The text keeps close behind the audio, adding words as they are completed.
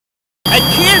I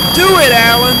can't do it,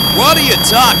 Alan. What are you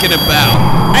talking about?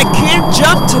 I can't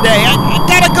jump today. I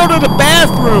gotta go to the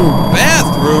bathroom.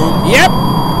 Bathroom? Yep.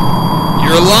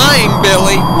 You're lying,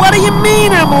 Billy. What do you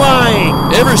mean I'm lying?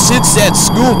 Ever since that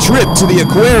school trip to the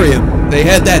aquarium, they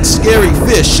had that scary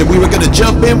fish and we were gonna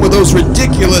jump in with those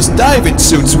ridiculous diving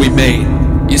suits we made.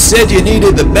 You said you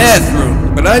needed the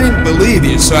bathroom, but I didn't believe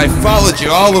you, so I followed you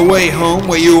all the way home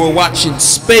where you were watching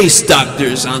Space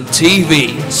Doctors on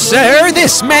TV. Sir,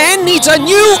 this man needs a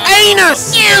new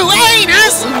anus! New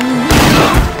anus?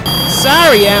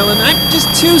 Sorry, Alan. I'm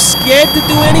just too scared to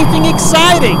do anything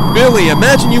exciting. Billy,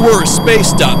 imagine you were a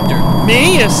space doctor.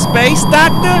 Me, a space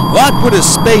doctor? What would a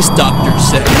space doctor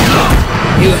say?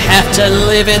 You have to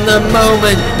live in the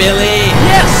moment, Billy.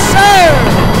 Yes,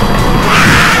 sir!